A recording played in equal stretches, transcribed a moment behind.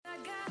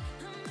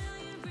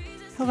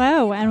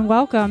Hello, and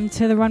welcome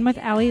to the Run with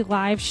Alli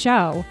live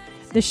show,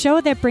 the show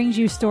that brings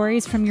you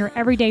stories from your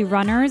everyday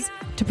runners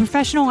to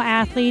professional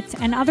athletes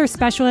and other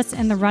specialists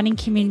in the running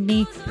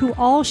community who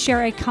all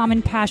share a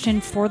common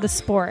passion for the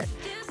sport.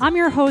 I'm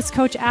your host,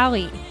 Coach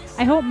Alli.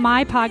 I hope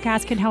my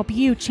podcast can help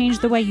you change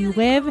the way you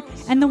live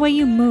and the way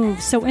you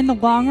move, so in the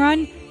long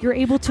run, you're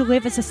able to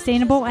live a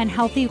sustainable and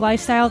healthy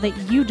lifestyle that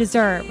you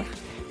deserve.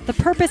 The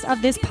purpose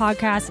of this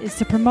podcast is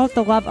to promote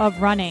the love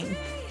of running.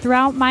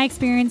 Throughout my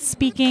experience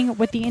speaking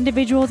with the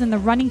individuals in the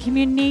running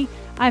community,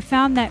 I've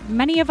found that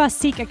many of us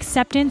seek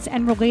acceptance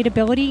and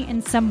relatability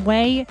in some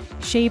way,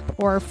 shape,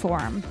 or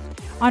form.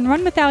 On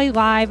Run with Alli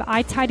Live,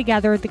 I tie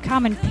together the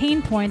common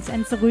pain points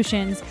and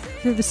solutions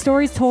through the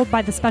stories told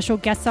by the special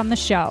guests on the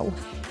show.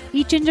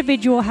 Each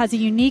individual has a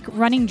unique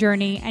running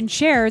journey and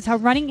shares how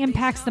running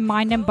impacts the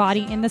mind and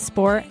body in the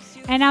sport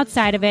and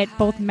outside of it,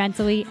 both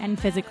mentally and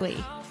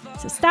physically.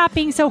 So stop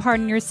being so hard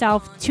on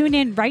yourself. Tune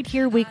in right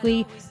here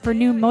weekly for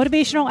new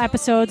motivational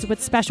episodes with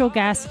special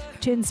guests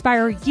to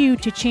inspire you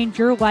to change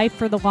your life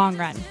for the long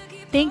run.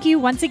 Thank you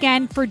once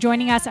again for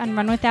joining us on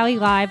Run with Alli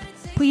Live.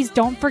 Please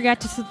don't forget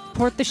to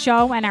support the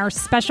show and our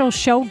special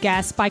show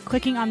guests by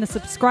clicking on the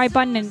subscribe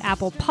button in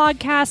Apple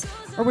Podcasts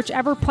or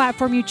whichever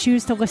platform you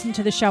choose to listen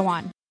to the show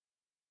on.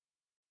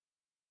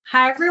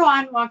 Hi,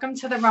 everyone. Welcome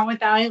to the Run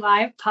with Alli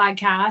Live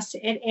podcast.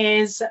 It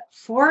is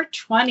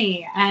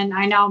 420, and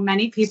I know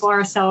many people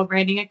are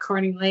celebrating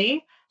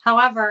accordingly.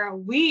 However,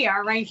 we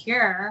are right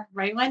here,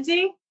 right,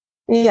 Lindsey?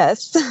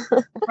 Yes.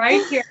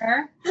 Right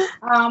here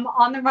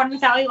on the Run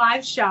with Alli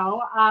Live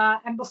show.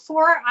 And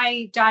before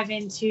I dive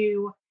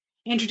into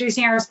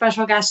introducing our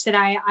special guest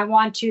today, I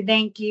want to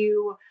thank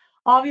you,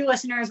 all of you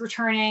listeners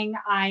returning.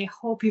 I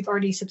hope you've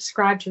already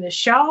subscribed to the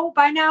show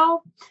by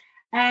now.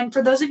 And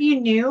for those of you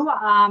new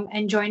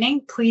and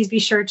joining, please be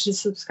sure to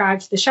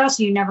subscribe to the show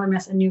so you never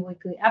miss a new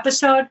weekly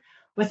episode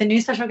with a new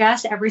special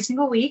guest every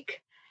single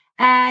week.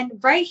 And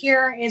right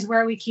here is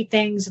where we keep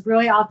things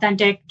really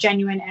authentic,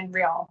 genuine, and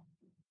real.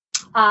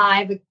 I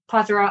have a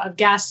plethora of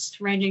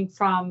guests ranging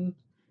from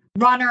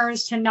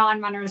runners to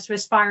non-runners to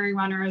aspiring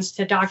runners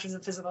to doctors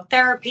of physical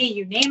therapy,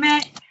 you name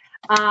it.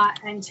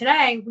 And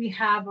today we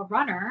have a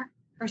runner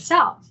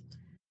herself.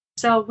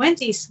 So,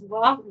 Lindsey,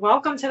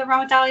 welcome to the Run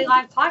with Alli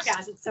Live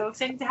podcast. It's so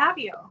exciting to have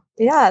you.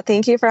 Yeah,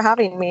 thank you for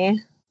having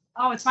me.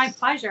 Oh, it's my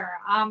pleasure.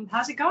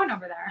 How's it going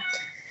over there?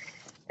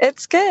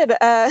 It's good.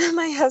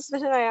 My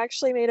husband and I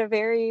actually made a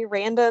very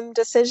random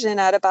decision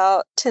at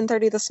about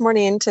 10:30 this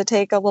morning to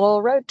take a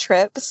little road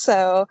trip.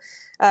 So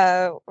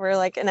we're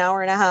like an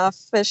hour and a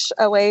half-ish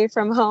away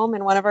from home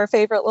in one of our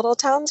favorite little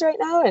towns right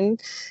now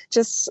and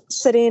just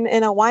sitting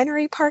in a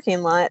winery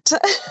parking lot.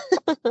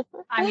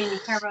 I mean, you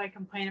can't really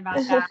complain about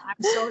that. I'm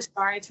so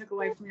sorry I took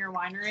away from your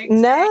winery.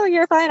 No,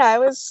 you're fine. I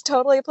was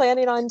totally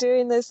planning on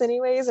doing this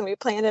anyways, and we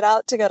planned it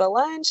out to go to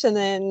lunch and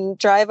then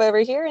drive over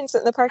here and sit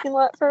in the parking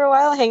lot for a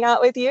while, hang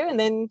out with you, and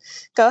then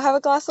go have a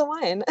glass of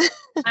wine.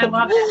 I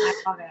love it. I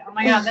love it. Oh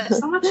my God, that's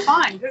so much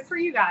fun. Good for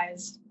you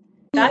guys.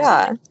 That's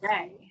a good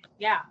day.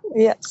 Yeah.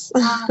 Yes.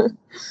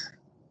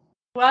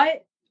 Where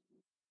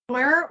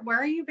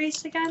are you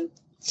based again?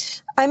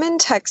 I'm in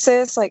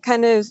Texas, like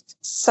kind of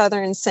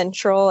southern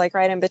central, like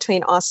right in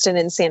between Austin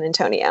and San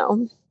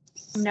Antonio.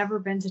 I've never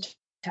been to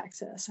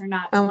Texas or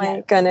not. Oh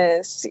my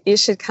goodness. You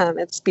should come.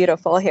 It's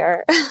beautiful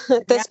here.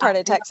 This part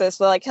of Texas,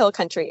 the like hill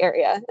country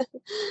area.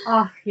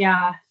 Oh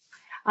yeah.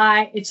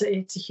 It's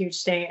a huge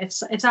state.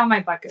 It's on my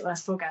bucket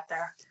list. We'll get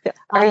there.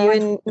 Are you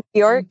in New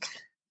York?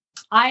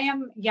 I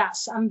am,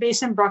 yes. I'm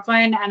based in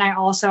Brooklyn, and I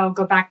also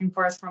go back and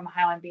forth from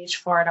Highland Beach,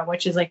 Florida,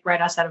 which is like right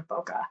outside of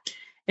Boca.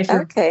 If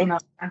you're familiar.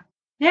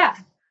 Yeah.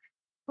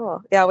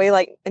 Cool. Yeah, we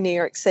like New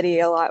York City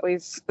a lot.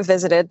 We've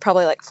visited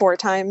probably like 4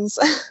 times.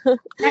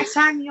 Next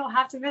time you'll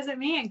have to visit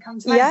me and come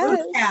to my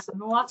boot camp.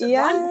 We'll have to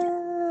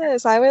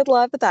Yes, I would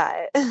love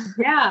that.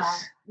 Yeah,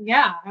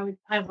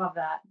 I love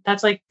that.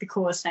 That's like the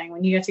coolest thing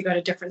when you get to go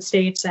to different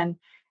states and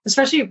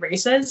especially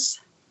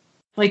races.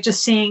 Like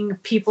just seeing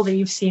people that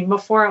you've seen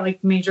before,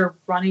 like major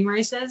running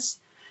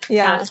races.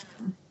 Yeah.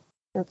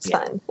 That's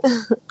fun.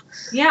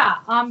 Yeah.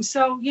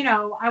 So,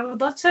 I would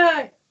love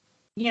to,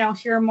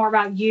 hear more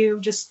about you,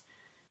 just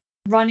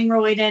running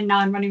related,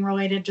 non-running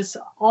related, just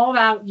all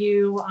about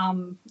you,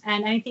 and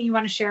anything you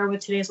want to share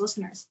with today's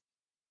listeners.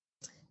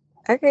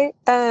 Okay.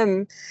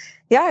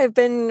 Yeah, I've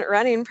been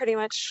running pretty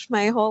much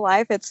my whole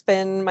life. It's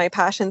been my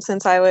passion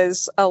since I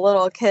was a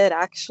little kid.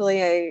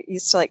 Actually, I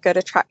used to like go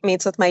to track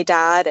meets with my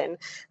dad, and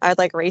I'd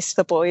like race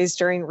the boys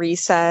during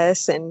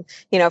recess. And,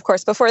 of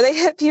course, before they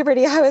hit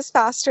puberty, I was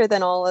faster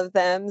than all of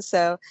them.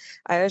 So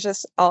I was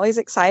just always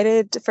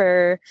excited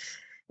for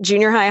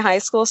junior high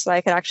school so that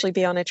I could actually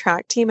be on a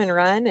track team and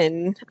run.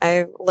 And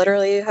I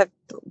literally have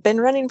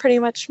been running pretty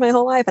much my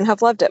whole life and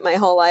have loved it my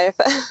whole life.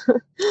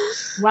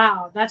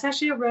 Wow. That's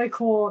actually a really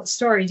cool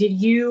story.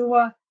 Did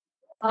you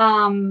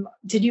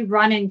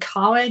run in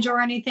college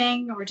or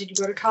anything, or did you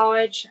go to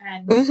college?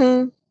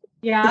 And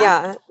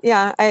Yeah.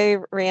 I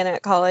ran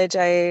at college.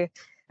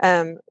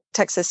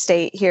 Texas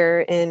State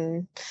here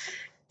in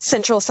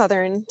central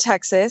southern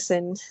Texas,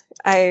 and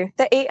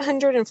the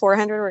 800 and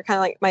 400 were kind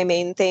of like my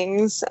main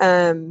things.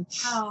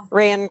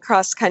 Ran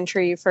cross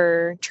country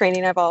for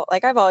training. I've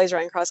always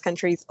run cross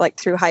country like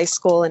through high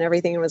school and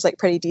everything, and was like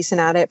pretty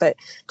decent at it, but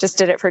just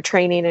did it for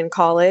training in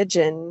college.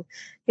 And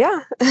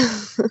yeah.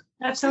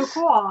 That's so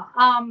cool.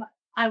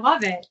 I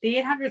love it. The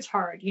 800 is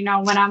hard. You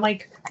know, when I'm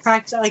like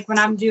practice, like when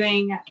I'm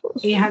doing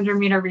 800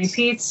 meter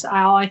repeats,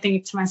 all I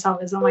think to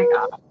myself is, oh my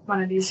God,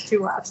 one of these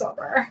 2 laps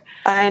over.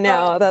 I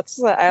know. That's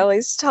what I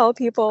always tell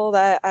people,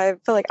 that I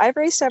feel like I've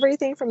raced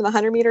everything from the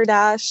 100-meter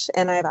dash,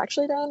 and I've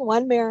actually done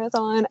 1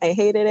 marathon. I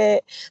hated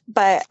it,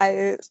 but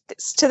I,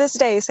 to this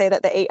day, say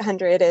that the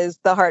 800 is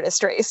the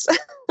hardest race.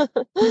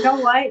 You know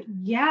what?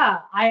 Yeah.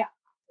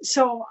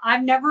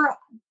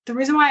 The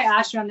reason why I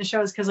asked you on the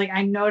show is because like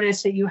I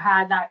noticed that you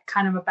had that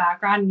kind of a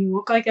background. You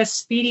look like a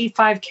speedy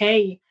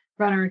 5K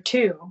runner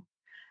too,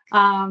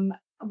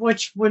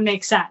 which would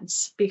make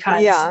sense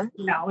because,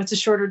 you know, it's a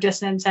shorter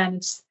distance and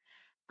it's,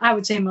 I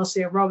would say,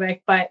 mostly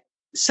aerobic, but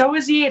so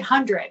is the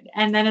 800.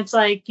 And then it's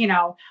like, you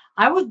know,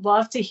 I would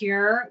love to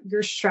hear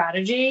your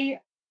strategy.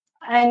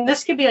 And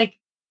this could be like,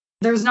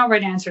 there's no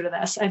right answer to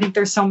this. I think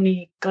there's so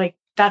many, like,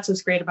 that's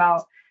what's great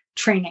about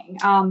training.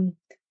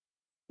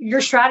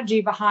 Your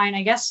strategy behind,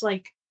 I guess,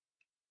 like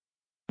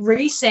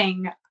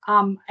racing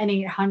an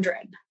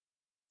 800,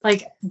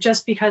 like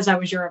just because that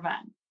was your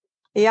event.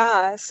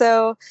 Yeah.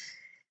 So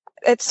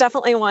it's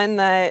definitely one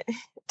that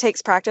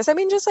takes practice. I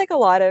mean, just like a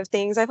lot of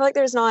things, I feel like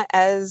there's not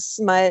as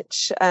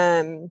much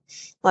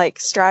like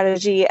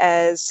strategy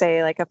as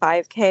say like a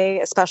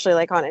 5K, especially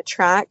like on a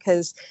track,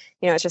 because,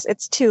 you know,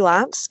 it's 2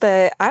 laps.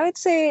 But I would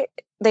say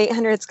the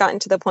 800's gotten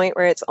to the point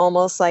where it's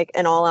almost like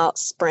an all-out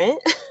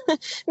sprint.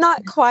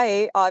 Not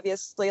quite,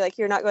 obviously, like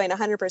you're not going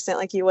 100%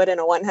 like you would in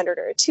a 100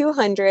 or a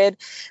 200,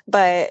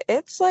 but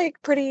it's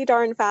like pretty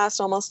darn fast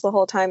almost the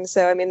whole time.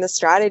 So, I mean, the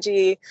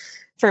strategy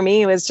for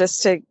me was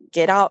just to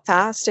get out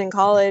fast in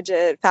college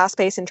at fast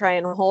pace and try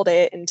and hold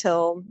it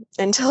until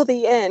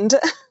the end.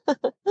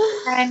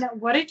 And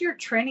what did your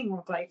training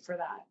look like for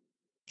that?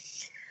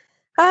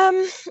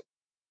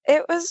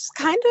 It was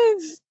kind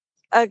of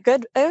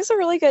it was a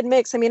really good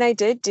mix. I mean, I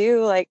did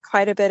do like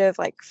quite a bit of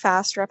like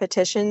fast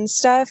repetition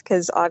stuff,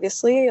 because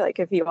obviously, like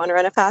if you want to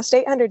run a fast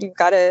 800, you've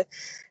got to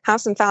have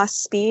some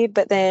fast speed.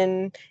 But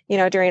then, you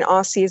know, during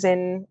off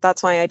season,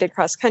 that's why I did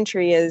cross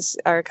country, is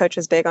our coach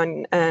was big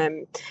on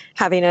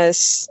having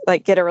us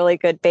like get a really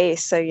good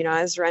base. So, you know,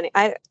 I was running,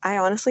 I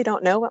honestly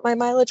don't know what my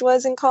mileage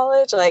was in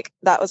college. Like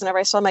that was whenever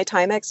I saw my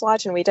Timex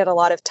watch, and we did a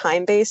lot of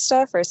time based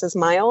stuff versus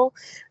mile.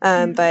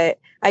 But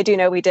I do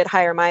know we did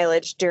higher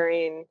mileage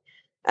during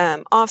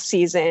off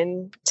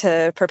season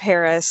to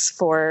prepare us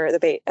for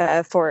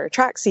for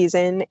track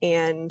season.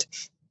 And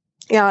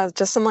yeah,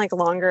 just some like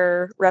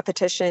longer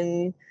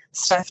repetition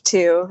stuff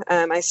too.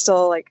 I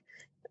still like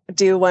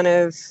do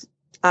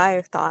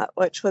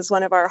which was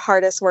one of our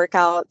hardest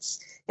workouts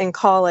in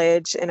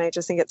college, and I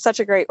just think it's such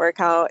a great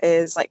workout,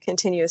 is like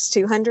continuous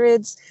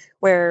 200s,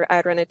 where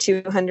I'd run a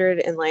 200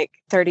 in like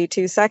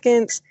 32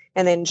 seconds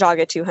and then jog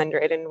a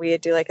 200. And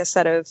we'd do like a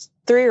set of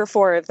 3 or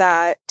 4 of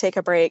that, take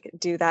a break,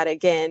 do that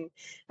again.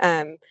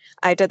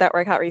 I did that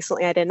workout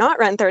recently. I did not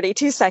run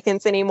 32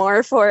 seconds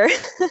anymore for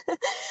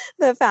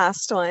the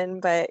fast one,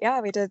 but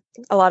yeah, we did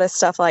a lot of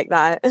stuff like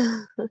that.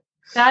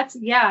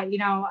 You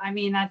know, I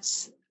mean,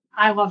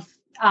 I love,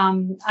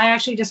 I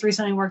actually just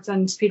recently worked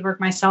on speed work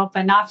myself,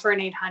 but not for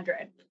an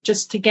 800,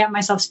 just to get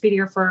myself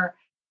speedier for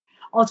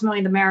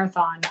ultimately the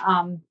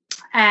marathon.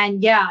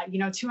 And yeah, you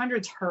know,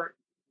 200s hurt.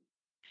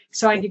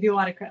 So I give you a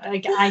lot of credit.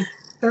 Like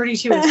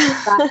 32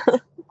 is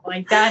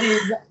like that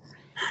is,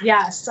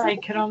 yes, I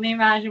can only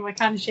imagine what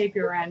kind of shape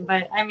you're in.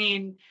 But I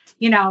mean,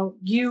 you know,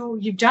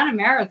 you've done a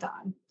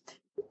marathon,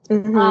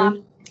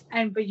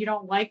 but you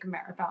don't like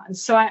marathons.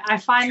 So I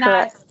find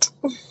Correct.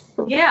 That,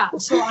 yeah.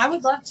 So I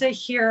would love to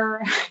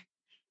hear,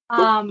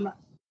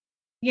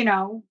 you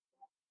know,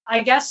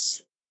 I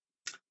guess,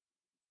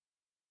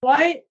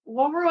 what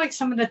were like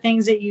some of the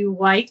things that you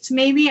liked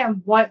maybe,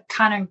 and what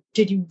kind of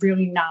did you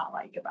really not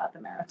like about the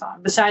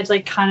marathon, besides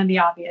like kind of the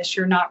obvious,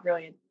 you're not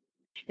really,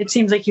 it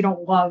seems like you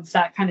don't love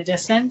that kind of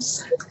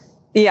distance?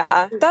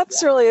 Yeah,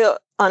 that's really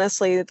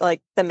honestly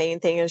like the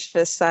main thing, is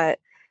just that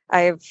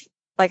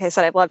like I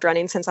said, I've loved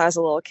running since I was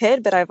a little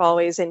kid, but I've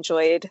always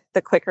enjoyed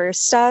the quicker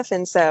stuff.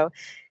 And so,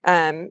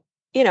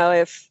 you know,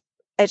 if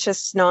it's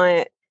just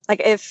not,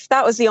 like if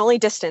that was the only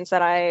distance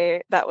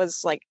that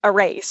was like a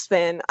race,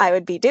 then I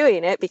would be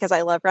doing it because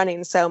I love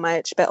running so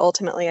much. But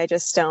ultimately, I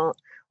just don't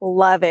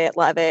love it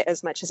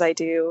as much as I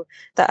do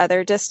the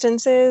other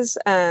distances.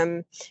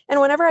 And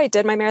whenever I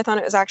did my marathon,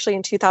 it was actually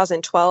in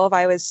 2012.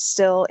 I was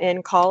still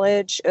in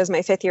college. It was my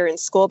 5th year in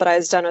school, but I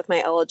was done with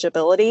my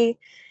eligibility.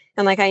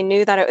 And like, I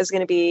knew that it was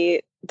going to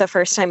be the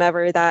first time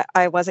ever that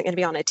I wasn't going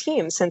to be on a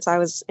team since I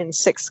was in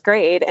 6th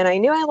grade. And I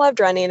knew I loved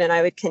running and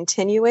I would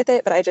continue with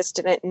it, but I just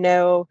didn't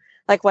know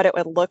like what it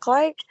would look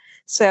like.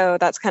 So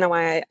that's kind of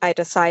why I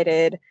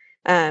decided,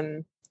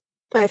 my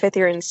 5th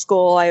year in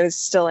school, I was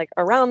still like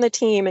around the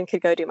team and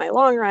could go do my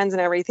long runs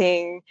and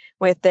everything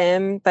with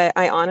them. But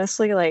I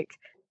honestly like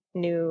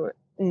knew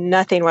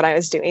nothing what I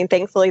was doing.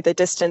 Thankfully, the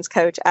distance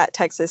coach at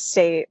Texas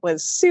State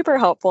was super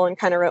helpful and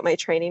kind of wrote my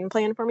training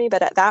plan for me.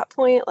 But at that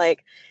point,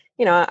 like,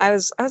 you know, I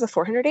was a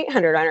 400,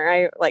 800 runner.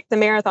 I like the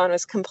marathon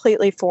was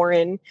completely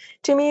foreign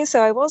to me.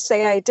 So I will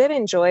say I did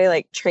enjoy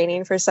like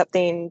training for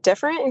something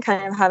different and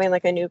kind of having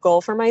like a new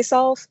goal for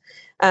myself.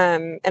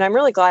 And I'm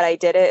really glad I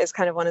did it. It's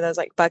kind of one of those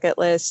like bucket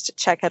list,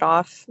 check it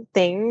off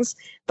things.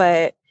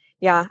 But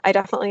yeah,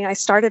 I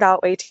started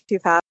out way too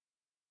fast.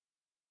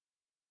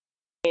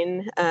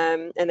 And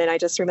then I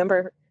just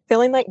remember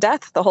feeling like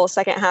death the whole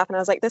second half. And I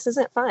was like, this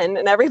isn't fun.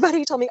 And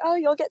everybody told me, oh,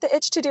 you'll get the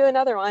itch to do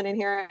another one. And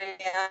here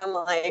I am,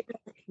 like,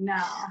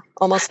 no,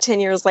 almost 10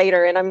 years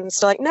later. And I'm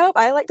still like, nope,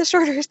 I like the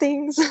shorter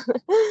things.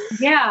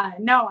 Yeah,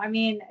 no, I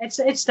mean,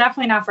 it's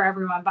definitely not for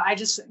everyone, but I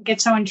just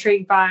get so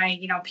intrigued by,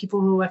 you know,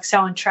 people who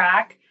excel in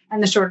track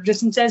and the shorter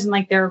distances and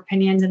like their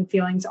opinions and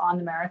feelings on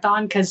the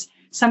marathon. Cause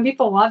some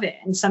people love it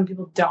and some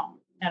people don't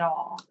at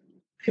all.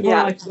 People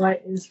are like,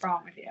 what is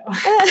wrong with you?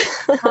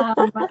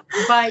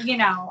 But, you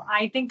know,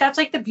 I think that's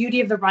like the beauty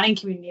of the running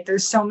community.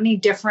 There's so many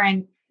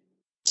different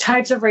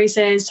types of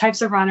races,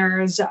 types of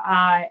runners,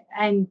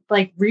 and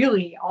like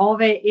really all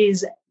of it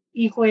is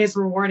equally as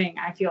rewarding,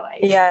 I feel like.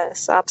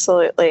 Yes,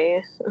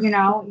 absolutely. You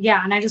know,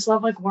 yeah. And I just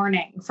love like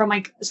learning from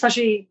like,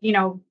 especially, you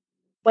know,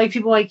 like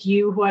people like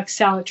you who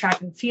excel at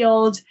track and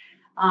field.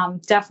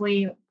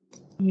 Definitely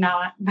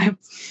not my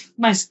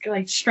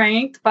like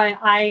strength, but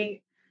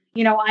I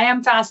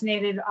am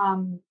fascinated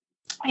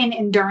in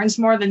endurance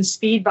more than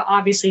speed, but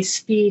obviously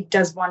speed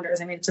does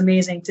wonders. I mean, it's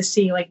amazing to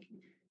see like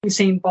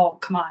Usain Bolt.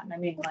 Come on. I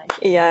mean, like,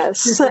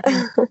 yes,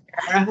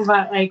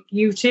 but like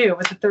you too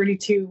with the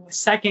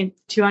 32-second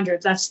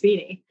 200s, that's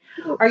speedy.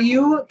 Are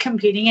you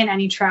competing in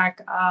any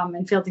track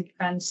and field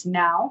events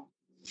now?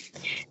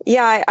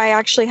 Yeah, I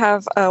actually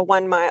have a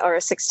 1 mile or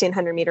a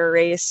 1,600 meter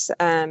race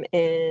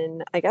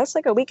in, I guess,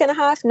 like a week and a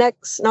half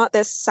not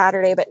this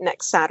Saturday, but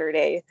next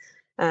Saturday.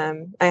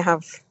 I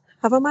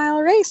have a mile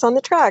race on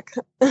the track.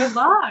 Good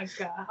luck.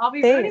 I'll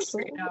be rooting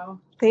for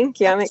you. Thank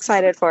you. I'm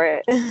excited for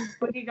it.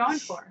 What are you going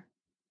for?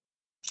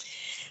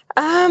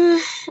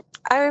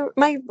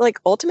 My like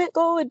ultimate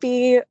goal would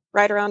be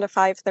right around a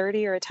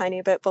 5:30 or a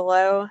tiny bit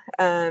below.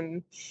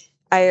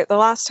 The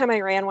last time I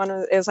ran one,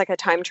 it was like a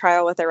time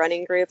trial with a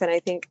running group, and I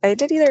think I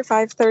did either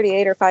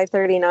 5:38 or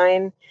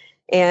 5:39,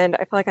 and I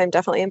feel like I'm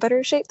definitely in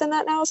better shape than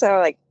that now. So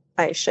like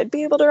I should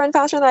be able to run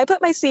faster than that. I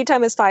put my seed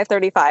time as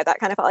 5:35. That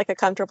kind of felt like a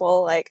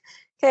comfortable, like,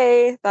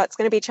 okay, that's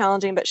going to be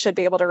challenging, but should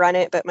be able to run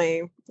it. But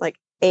my like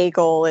A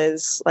goal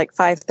is like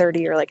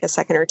 5:30 or like a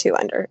second or two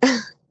under.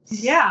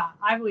 Yeah,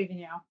 I believe in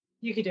you.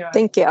 You could do it.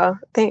 Thank you.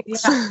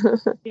 Thanks.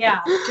 Yeah.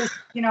 Just,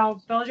 you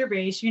know, build your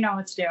base. You know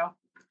what to do.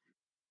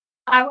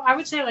 I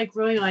would say like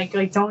really like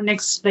don't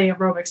nix the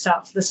aerobic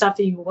stuff, the stuff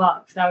that you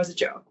love. That was a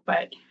joke,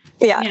 but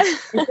yeah, you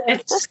know,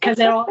 it's because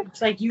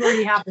it's like you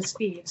already have the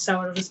speed,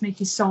 so it'll just make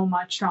you so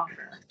much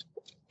stronger.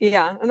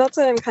 Yeah, and that's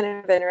what I'm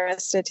kind of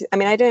interested to. I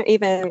mean,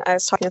 I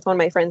was talking with one of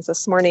my friends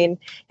this morning,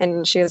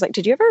 and she was like,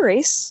 did you ever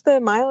race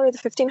the mile or the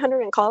 1,500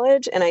 in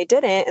college? And I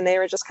didn't, and they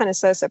were just kind of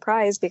so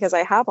surprised because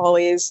I have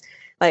always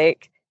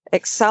like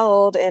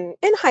excelled in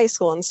high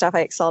school and stuff. I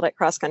excelled at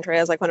cross country.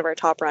 I was like one of our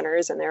top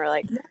runners, and they were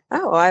like,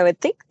 oh, I would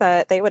think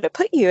that they would have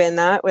put you in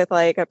that with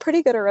like a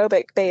pretty good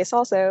aerobic base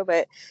also,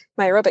 but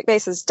my aerobic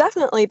base is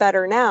definitely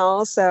better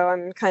now. So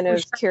I'm kind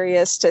of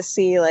curious to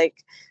see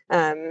like,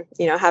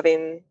 you know,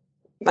 having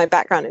my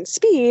background in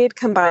speed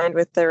combined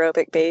with the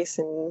aerobic base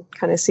and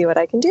kind of see what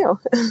I can do.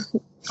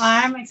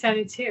 I'm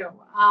excited too.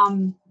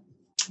 And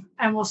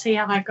we'll see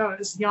how that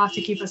goes. You'll have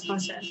to keep us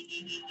posted.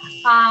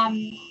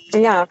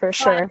 Yeah, for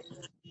sure.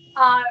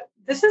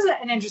 This is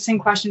an interesting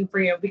question for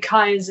you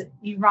because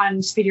you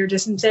run speedier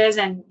distances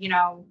and, you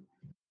know,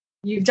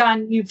 you've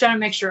done a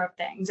mixture of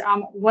things.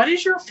 What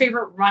is your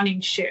favorite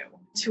running shoe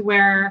to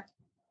wear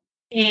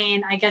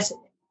in, I guess,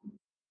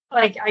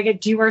 like,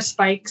 do you wear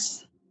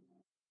spikes?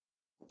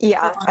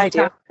 Yeah, I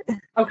do.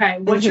 Okay.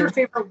 What's your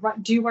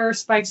favorite? Do you wear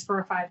spikes for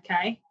a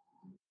 5K?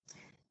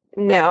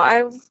 No,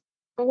 I've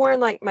worn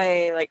like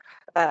my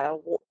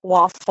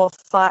waffle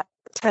flat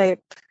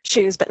type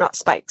shoes, but not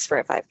spikes for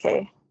a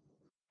 5K.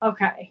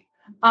 Okay.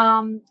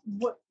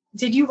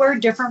 Did you wear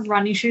different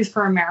running shoes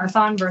for a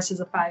marathon versus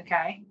a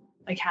 5K?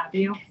 Like, have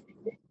you?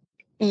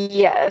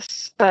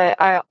 Yes, but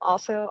I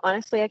also,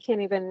 honestly, I can't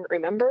even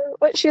remember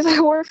what shoes I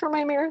wore for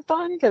my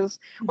marathon because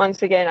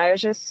once again, I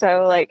was just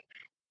so like,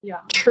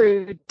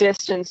 true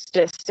distance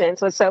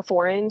was so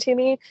foreign to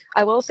me.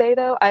 I will say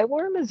though, I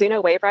wore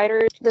Mizuno Wave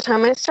Riders the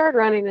time I started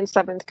running in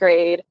 7th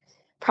grade,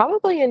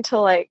 probably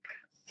until like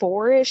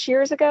 4-ish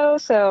years ago.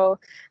 So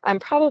I'm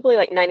probably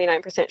like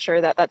 99% sure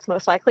that that's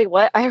most likely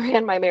what I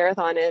ran my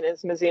marathon in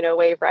is Mizuno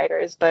Wave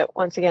Riders. But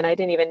once again, I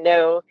didn't even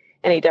know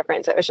any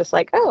difference. It was just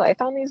like, oh, I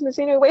found these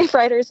Mizuno Wave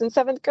Riders in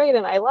 7th grade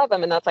and I love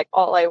them. And that's like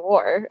all I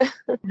wore.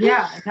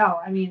 Yeah, no,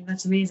 I mean,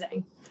 that's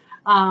amazing.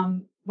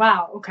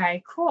 Wow.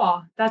 Okay,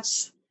 cool.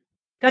 That's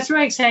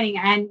really exciting.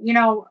 And, you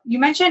know, you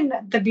mentioned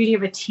the beauty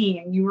of a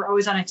team. You were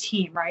always on a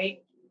team,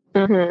 right?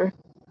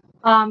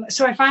 Mm-hmm.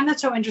 So I find that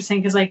so interesting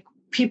because, like,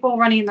 people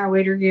running in their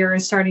later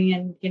years, starting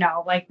in,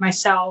 like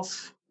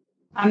myself,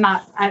 I'm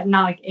not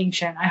like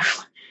ancient,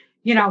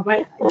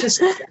 but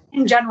just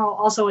in general,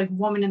 also like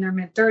women in their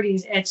mid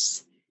 30s,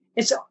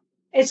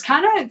 it's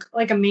kind of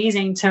like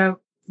amazing to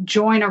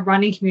join a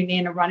running community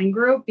and a running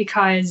group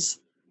because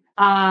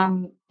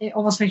it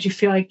almost makes you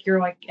feel like you're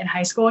like in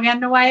high school again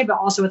in a way, but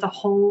also with a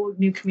whole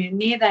new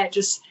community that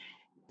just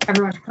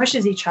everyone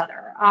pushes each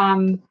other.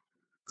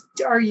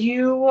 Are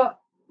you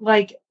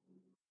like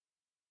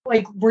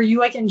were you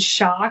like in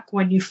shock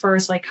when you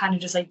first like kind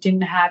of just like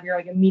didn't have your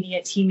like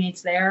immediate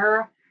teammates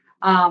there?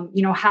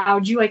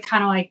 How'd you like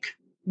kind of like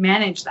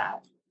manage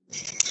that?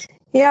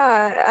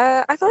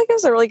 Yeah, I feel like it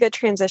was a really good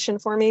transition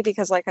for me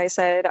because, like I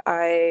said,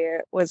 I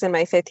was in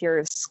my 5th year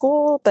of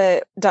school,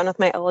 but done with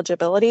my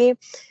eligibility.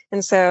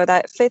 And so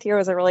that 5th year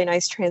was a really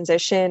nice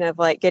transition of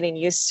like getting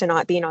used to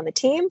not being on the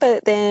team.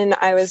 But then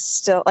I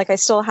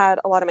still had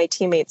a lot of my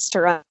teammates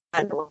to run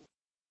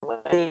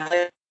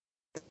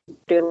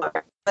doing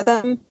with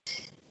them.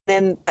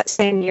 Then that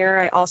same year,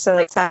 I also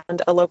like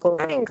found a local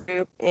running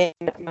group in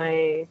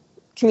my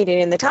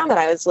community in the town that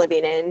I was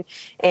living in,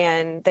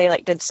 and they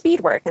like did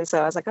speed work. And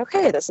so I was like,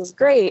 okay, this is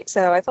great.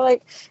 So I felt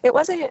like it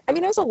was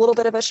a little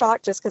bit of a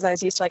shock just because I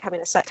was used to like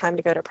having a set time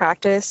to go to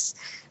practice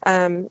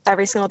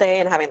every single day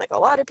and having like a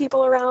lot of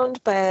people around.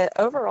 But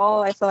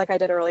overall, I feel like I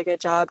did a really good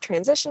job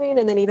transitioning.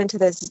 And then even to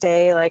this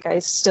day, like I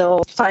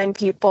still find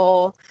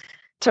people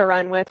to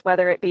run with,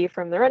 whether it be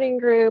from the running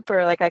group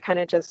or like I kind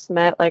of just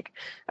met like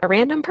a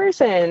random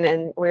person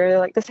and we're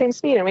like the same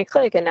speed and we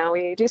click and now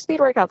we do speed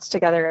workouts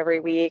together every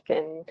week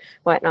and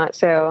whatnot.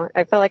 So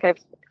I feel like I've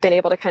been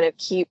able to kind of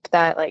keep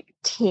that like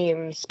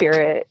team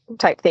spirit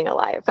type thing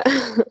alive.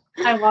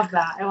 I love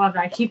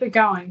that. Keep it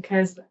going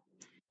because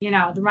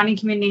the running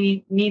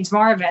community needs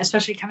more of it,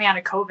 especially coming out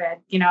of COVID,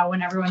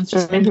 when everyone's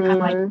just been kind of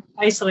like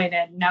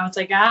isolated. Now it's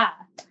like, how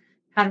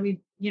do we,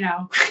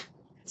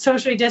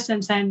 socially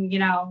distance and,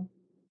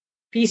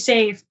 be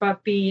safe,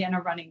 but be in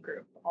a running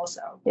group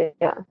also. Yeah.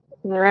 The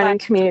running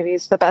community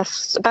is the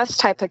best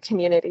type of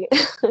community.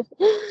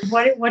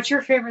 What's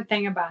your favorite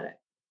thing about it?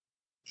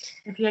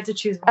 If you had to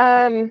choose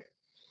one.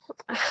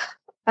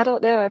 I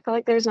don't know. I feel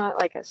like there's not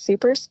like a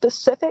super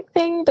specific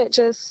thing, but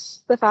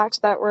just the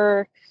fact that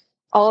we're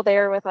all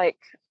there with like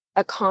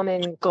a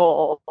common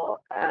goal.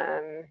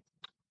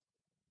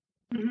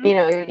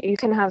 You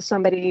can have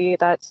somebody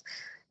that's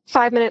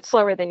 5 minutes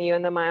slower than you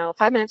in the mile,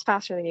 5 minutes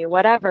faster than you,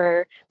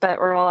 whatever, but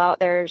we're all out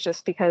there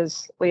just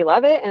because we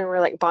love it and we're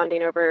like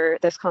bonding over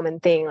this common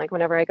thing. Like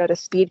whenever I go to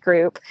speed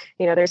group,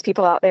 there's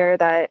people out there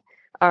that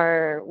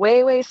are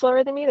way, way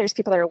slower than me. There's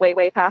people that are way,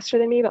 way faster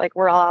than me, but like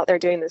we're all out there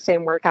doing the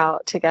same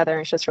workout together.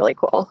 It's just really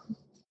cool.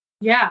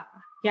 Yeah.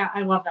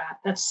 I love that.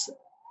 That's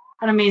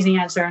an amazing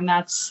answer. And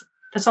that's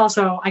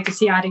also, I could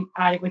see adding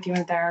with you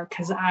in there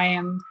because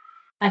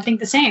I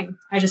think the same.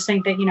 I just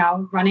think that,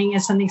 running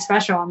is something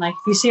special. And like,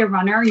 if you see a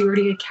runner, you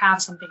already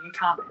have something in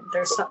common.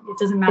 It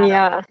doesn't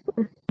matter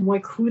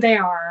like who they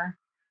are,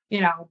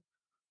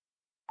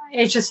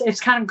 it's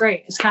kind of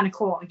great. It's kind of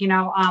cool.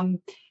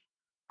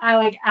 I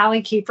like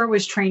Alli Kiefer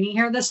was training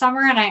here this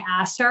summer and I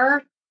asked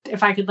her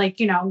if I could like,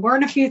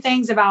 learn a few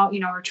things about,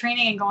 her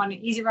training and go on an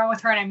easy run with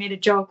her. And I made a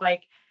joke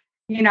like,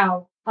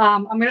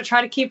 I'm going to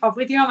try to keep up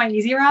with you on my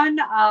easy run.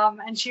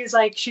 And she was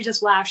like, she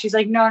just laughed. She's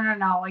like, no,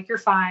 like, you're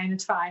fine.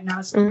 It's fine. No,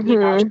 it's,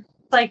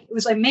 like, it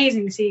was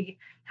amazing to see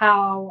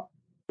how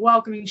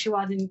welcoming she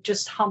was and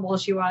just humble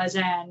she was.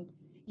 And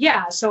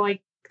yeah, so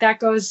like that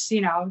goes,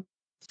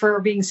 for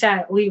being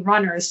said, elite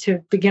runners to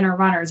beginner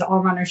runners, all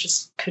runners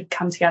just could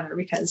come together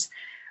because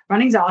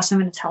running's awesome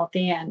and it's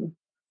healthy and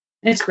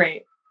it's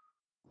great.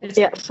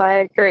 Yes,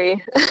 I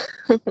agree.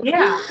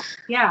 Yeah.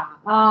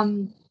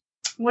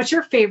 What's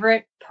your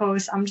favorite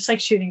post? I'm just like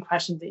shooting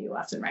questions at you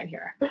left and right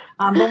here.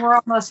 But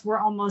we're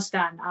almost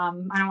done.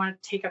 I don't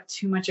want to take up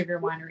too much of your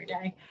winery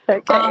day.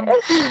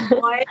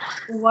 Okay.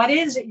 What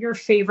is your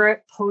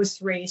favorite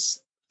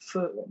post-race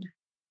food?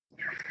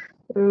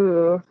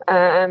 Ooh,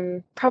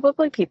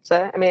 probably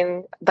pizza. I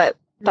mean, but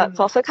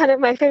that's also kind of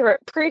my favorite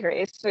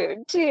pre-race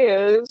food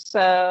too.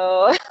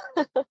 So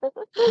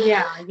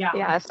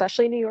yeah,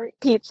 especially New York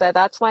pizza.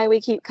 That's why we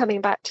keep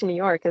coming back to New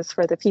York is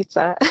for the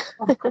pizza.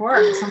 Of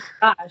course. Oh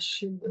my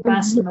gosh, the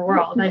best in the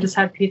world. I just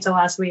had pizza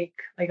last week,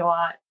 like a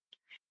lot.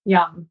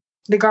 Yum.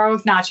 The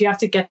garlic knots, you have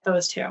to get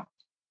those too.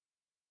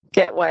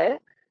 Get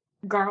what?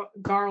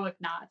 Garlic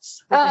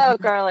knots. Oh,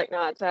 garlic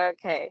knots.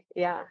 Okay.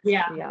 Yeah.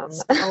 Yum.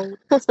 So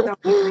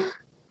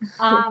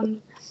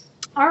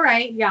all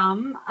right,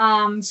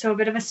 yum. So a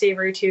bit of a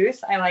savory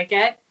tooth. I like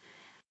it.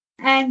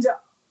 And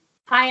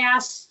I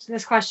asked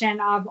this question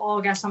of all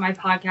guests on my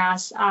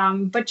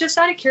podcast, but just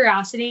out of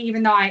curiosity,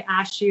 even though I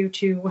asked you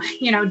to,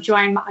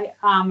 join my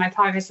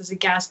podcast as a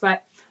guest,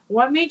 but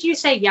what made you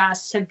say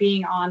yes to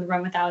being on the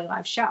Run with Alli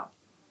live show?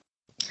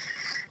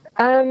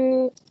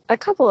 A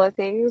couple of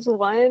things.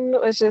 One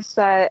was just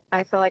that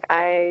I feel like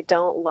I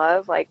don't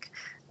love like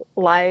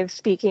live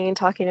speaking,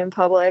 talking in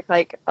public.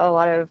 Like a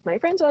lot of my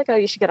friends are like, oh,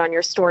 you should get on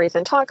your stories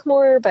and talk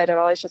more, but it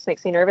always just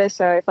makes me nervous.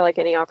 So I feel like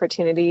any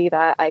opportunity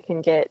that I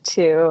can get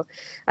to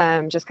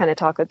just kind of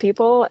talk with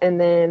people, and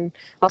then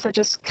also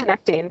just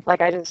connecting.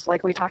 Like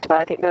like we talked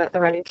about, I think the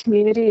running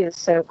community is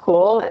so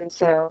cool. And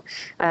so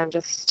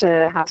just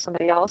to have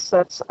somebody else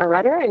that's a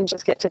runner and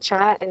just get to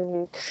chat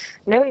and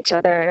know each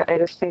other, I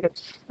just think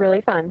it's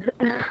really fun.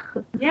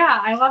 Yeah,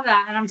 I love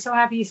that. And I'm so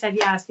happy you said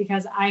yes,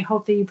 because I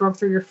hope that you broke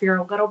through your fear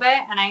a little bit.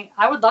 And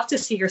I would love to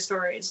see your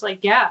stories.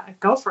 Like, yeah,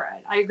 go for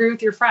it. I agree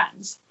with your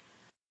friends.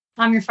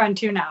 I'm your friend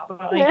too now.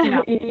 But like, you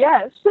know.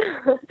 Yes.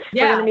 We're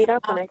going to meet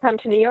up when I come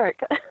to New York.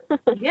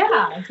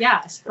 Yeah,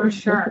 yes, for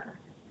sure.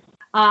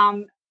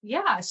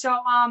 Yeah. So,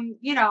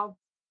 you know,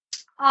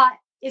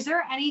 is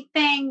there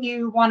anything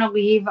you want to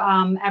leave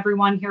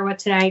everyone here with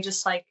today?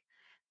 Just like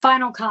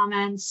final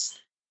comments,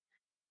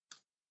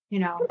 you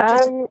know,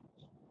 just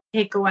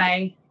take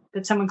away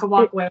that someone could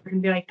walk away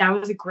and be like, that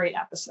was a great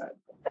episode.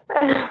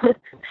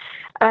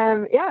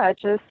 Yeah,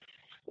 just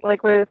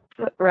like with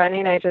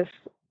running, I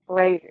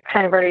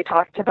kind of already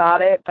talked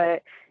about it,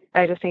 but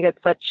I just think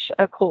it's such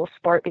a cool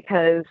sport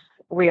because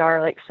we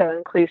are like so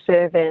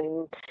inclusive,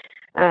 and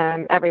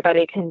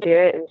everybody can do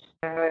it. And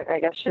so I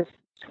guess just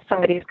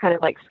somebody's kind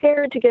of like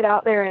scared to get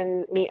out there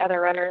and meet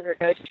other runners or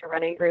go to a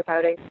running group, I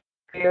would encourage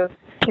you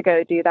to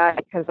go do that,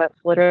 because that's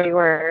literally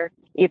where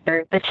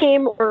either the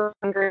team or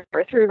group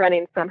or through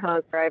running somehow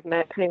is where I've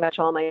met pretty much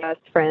all my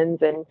best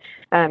friends, and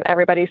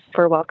everybody's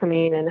super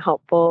welcoming and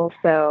helpful.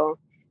 So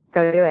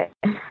go do it.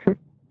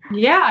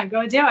 Yeah,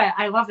 go do it.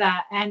 I love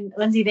that. And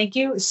Lindsey, thank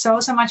you so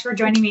much for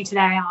joining me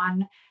today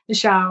on the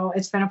show.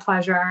 It's been a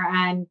pleasure.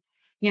 And,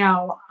 you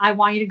know, I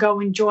want you to go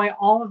enjoy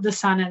all of the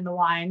sun and the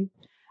wine.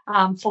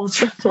 Full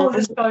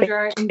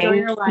disclosure, enjoy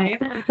your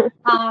life.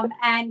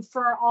 And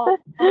for all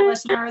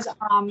listeners,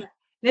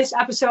 this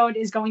episode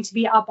is going to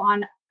be up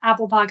on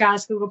Apple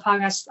Podcasts, Google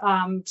Podcasts,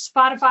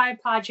 Spotify,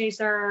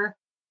 Podchaser,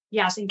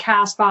 yes, and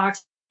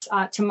CastBox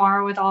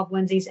tomorrow with all of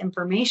Lindsey's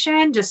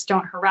information. Just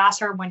don't harass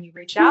her when you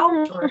reach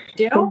out, or if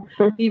you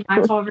do, be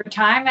mindful of your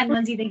time. And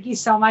Lindsey, thank you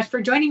so much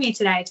for joining me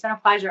today. It's been a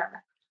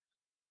pleasure.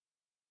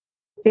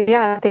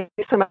 Yeah, thank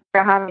you so much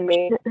for having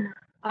me.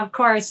 Of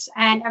course.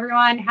 And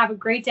everyone, have a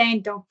great day,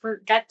 and don't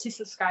forget to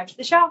subscribe to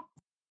the show.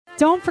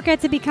 Don't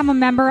forget to become a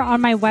member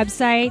on my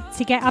website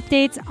to get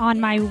updates on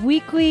my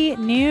weekly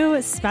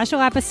new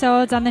special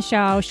episodes on the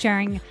show,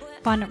 sharing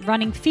fun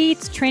running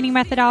feats, training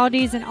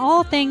methodologies, and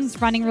all things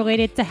running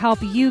related to help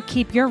you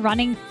keep your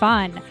running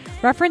fun.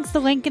 Reference the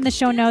link in the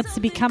show notes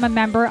to become a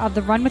member of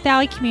the Run with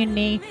Alli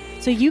community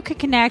so you can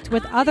connect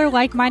with other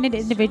like-minded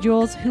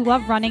individuals who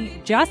love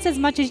running just as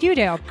much as you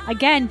do.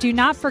 Again, do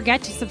not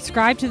forget to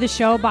subscribe to the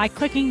show by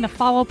clicking the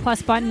follow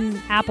plus button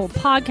in Apple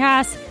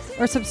Podcasts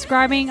or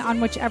subscribing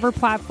on whichever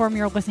platform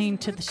you're listening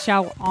to the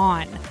show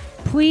on.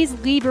 Please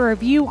leave a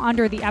review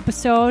under the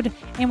episode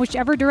in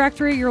whichever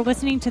directory you're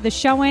listening to the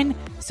show in,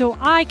 so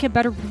I can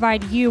better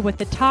provide you with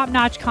the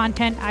top-notch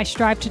content I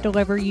strive to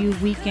deliver you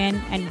week in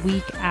and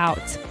week out.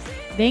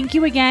 Thank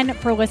you again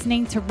for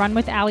listening to Run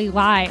with Alli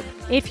Live.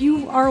 If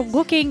you are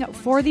looking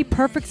for the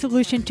perfect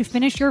solution to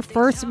finish your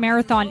first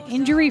marathon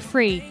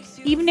injury-free,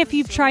 even if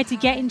you've tried to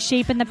get in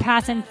shape in the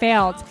past and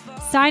failed,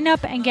 sign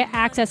up and get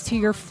access to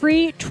your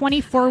free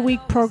 24-week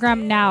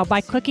program now by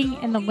clicking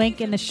in the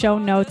link in the show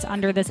notes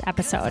under this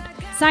episode.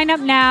 Sign up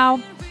now.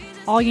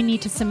 All you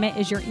need to submit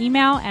is your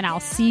email, and I'll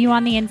see you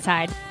on the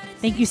inside.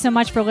 Thank you so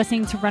much for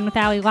listening to Run with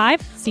Alli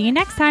Live. See you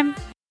next time.